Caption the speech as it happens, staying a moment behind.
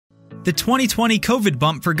The 2020 COVID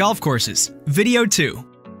bump for golf courses, Video 2.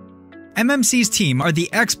 MMC's team are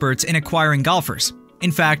the experts in acquiring golfers.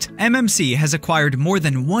 In fact, MMC has acquired more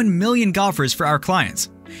than 1 million golfers for our clients.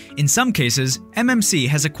 In some cases, MMC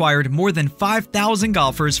has acquired more than 5,000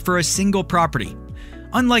 golfers for a single property.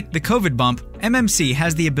 Unlike the COVID bump, MMC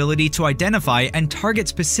has the ability to identify and target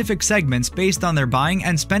specific segments based on their buying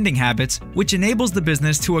and spending habits, which enables the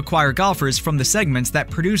business to acquire golfers from the segments that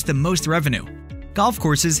produce the most revenue. Golf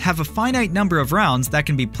courses have a finite number of rounds that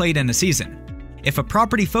can be played in a season. If a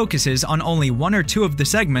property focuses on only one or two of the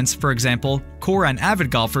segments, for example, core and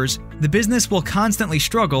avid golfers, the business will constantly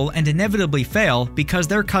struggle and inevitably fail because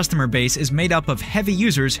their customer base is made up of heavy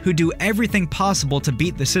users who do everything possible to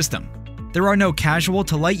beat the system. There are no casual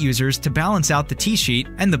to light users to balance out the tee sheet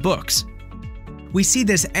and the books. We see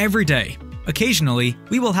this every day. Occasionally,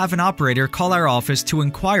 we will have an operator call our office to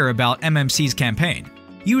inquire about MMC's campaign.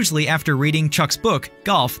 Usually after reading Chuck's book,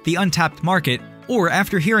 Golf: The Untapped Market, or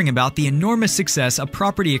after hearing about the enormous success a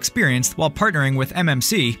property experienced while partnering with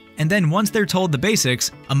MMC, and then once they're told the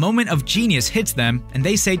basics, a moment of genius hits them and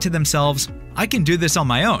they say to themselves, "I can do this on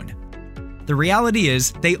my own." The reality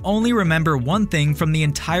is, they only remember one thing from the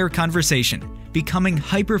entire conversation, becoming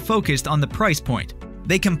hyper-focused on the price point.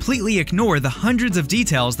 They completely ignore the hundreds of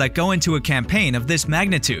details that go into a campaign of this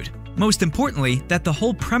magnitude. Most importantly, that the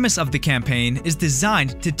whole premise of the campaign is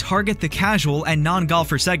designed to target the casual and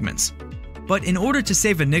non-golfer segments. But in order to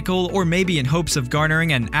save a nickel, or maybe in hopes of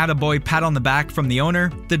garnering an attaboy pat on the back from the owner,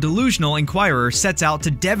 the delusional inquirer sets out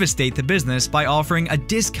to devastate the business by offering a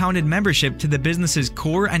discounted membership to the business's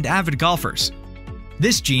core and avid golfers.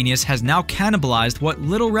 This genius has now cannibalized what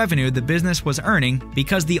little revenue the business was earning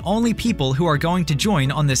because the only people who are going to join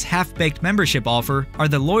on this half-baked membership offer are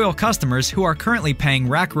the loyal customers who are currently paying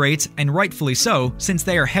rack rates, and rightfully so, since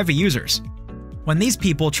they are heavy users. When these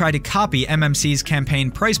people try to copy MMC's campaign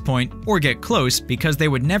price point, or get close because they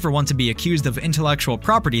would never want to be accused of intellectual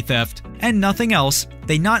property theft, and nothing else,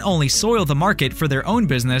 they not only soil the market for their own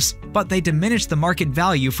business, but they diminish the market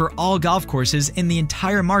value for all golf courses in the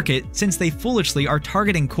entire market since they foolishly are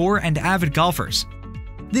targeting core and avid golfers.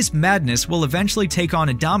 This madness will eventually take on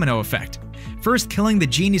a domino effect, first killing the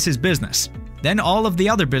genius's business, then all of the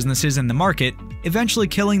other businesses in the market, eventually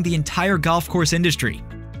killing the entire golf course industry.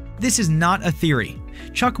 This is not a theory.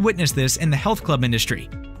 Chuck witnessed this in the health club industry.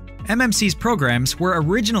 MMC's programs were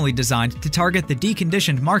originally designed to target the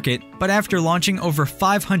deconditioned market, but after launching over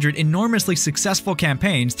 500 enormously successful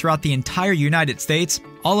campaigns throughout the entire United States,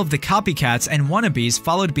 all of the copycats and wannabes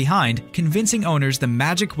followed behind, convincing owners the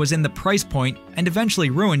magic was in the price point, and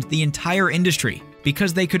eventually ruined the entire industry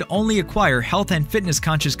because they could only acquire health and fitness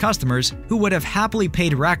conscious customers who would have happily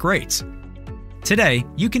paid rack rates. Today,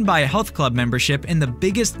 you can buy a health club membership in the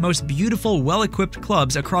biggest, most beautiful, well-equipped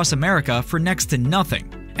clubs across America for next to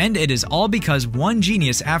nothing. And it is all because one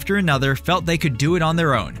genius after another felt they could do it on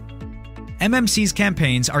their own. MMC's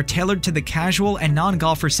campaigns are tailored to the casual and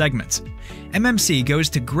non-golfer segments. MMC goes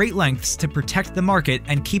to great lengths to protect the market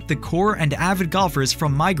and keep the core and avid golfers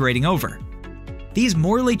from migrating over. These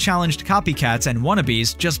morally challenged copycats and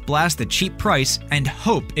wannabes just blast a cheap price and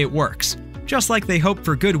hope it works. Just like they hope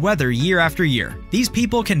for good weather year after year. These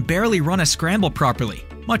people can barely run a scramble properly,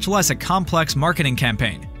 much less a complex marketing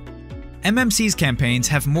campaign. MMC's campaigns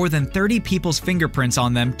have more than 30 people's fingerprints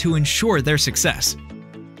on them to ensure their success.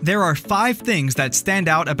 There are 5 things that stand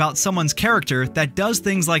out about someone's character that does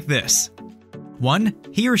things like this. 1.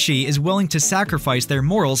 He or she is willing to sacrifice their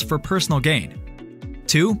morals for personal gain.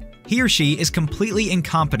 2. He or she is completely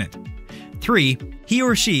incompetent. 3. He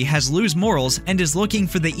or she has loose morals and is looking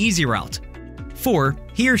for the easy route. 4.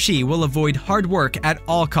 He or she will avoid hard work at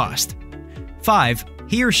all cost. 5.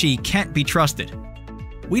 He or she can't be trusted.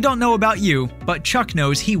 We don't know about you, but Chuck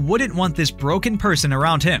knows he wouldn't want this broken person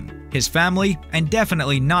around him, his family, and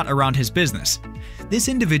definitely not around his business. This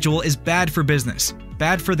individual is bad for business,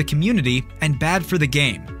 bad for the community, and bad for the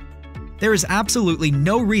game. There is absolutely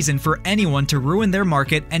no reason for anyone to ruin their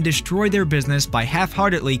market and destroy their business by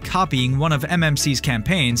half-heartedly copying one of MMC's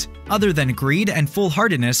campaigns, other than greed and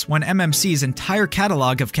foolhardiness when MMC's entire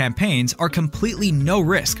catalog of campaigns are completely no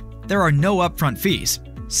risk. There are no upfront fees.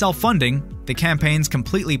 Self-funding, the campaigns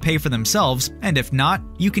completely pay for themselves, and if not,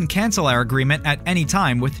 you can cancel our agreement at any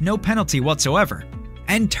time with no penalty whatsoever.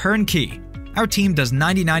 And turnkey. Our team does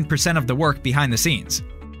 99% of the work behind the scenes.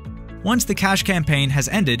 Once the cash campaign has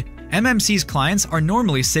ended, MMC's clients are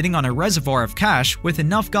normally sitting on a reservoir of cash with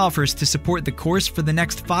enough golfers to support the course for the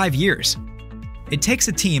next 5 years. It takes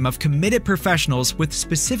a team of committed professionals with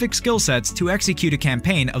specific skill sets to execute a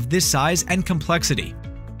campaign of this size and complexity.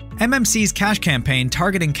 MMC's cash campaign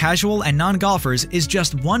targeting casual and non-golfers is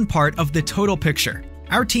just one part of the total picture.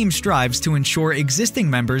 Our team strives to ensure existing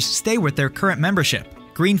members stay with their current membership.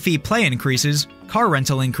 Green fee play increases, car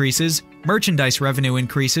rental increases, merchandise revenue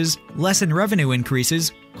increases, lesson revenue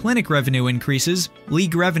increases, clinic revenue increases,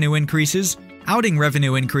 league revenue increases, outing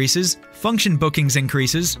revenue increases, function bookings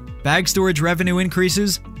increases, bag storage revenue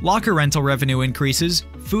increases, locker rental revenue increases,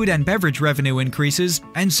 food and beverage revenue increases,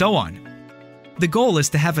 and so on. The goal is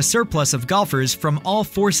to have a surplus of golfers from all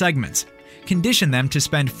 4 segments, condition them to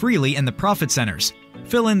spend freely in the profit centers,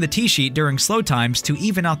 fill in the tee sheet during slow times to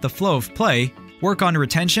even out the flow of play, work on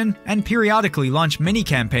retention, and periodically launch mini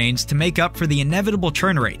campaigns to make up for the inevitable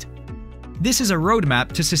churn rate. This is a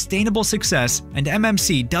roadmap to sustainable success, and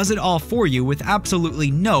MMC does it all for you with absolutely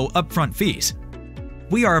no upfront fees.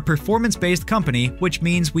 We are a performance-based company, which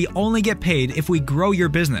means we only get paid if we grow your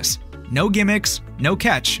business. No gimmicks, no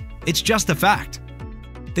catch, it's just a fact.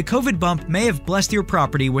 The COVID bump may have blessed your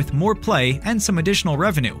property with more play and some additional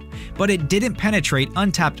revenue, but it didn't penetrate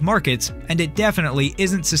untapped markets, and it definitely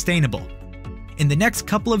isn't sustainable. In the next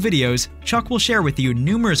couple of videos, Chuck will share with you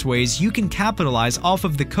numerous ways you can capitalize off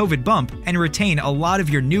of the COVID bump and retain a lot of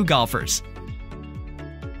your new golfers.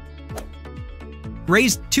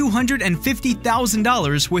 Raised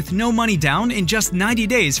 $250,000 with no money down in just 90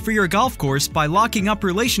 days for your golf course by locking up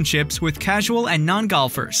relationships with casual and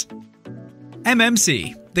non-golfers.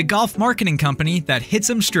 MMC, the golf marketing company that hits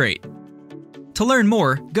 'em straight. To learn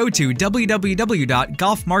more, go to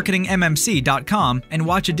www.golfmarketingmmc.com and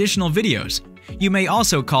watch additional videos. You may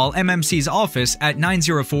also call MMC's office at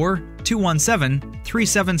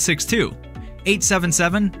 904-217-3762,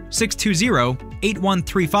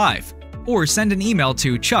 877-620-8135, or send an email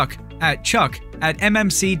to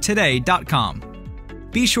chuck@mmctoday.com.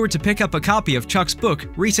 Be sure to pick up a copy of Chuck's book,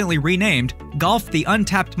 recently renamed Golf: The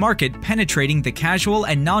Untapped Market Penetrating the Casual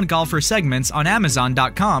and Non-Golfer Segments on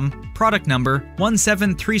Amazon.com, product number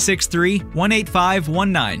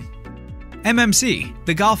 17363-18519. MMC,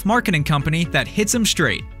 the golf marketing company that hits 'em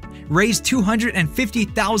straight. Raised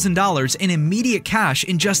 $250,000 in immediate cash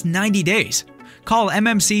in just 90 days. Call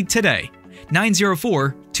MMC today,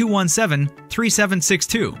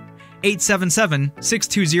 904-217-3762,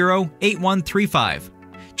 877-620-8135.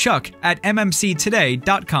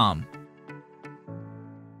 Chuck@mmctoday.com.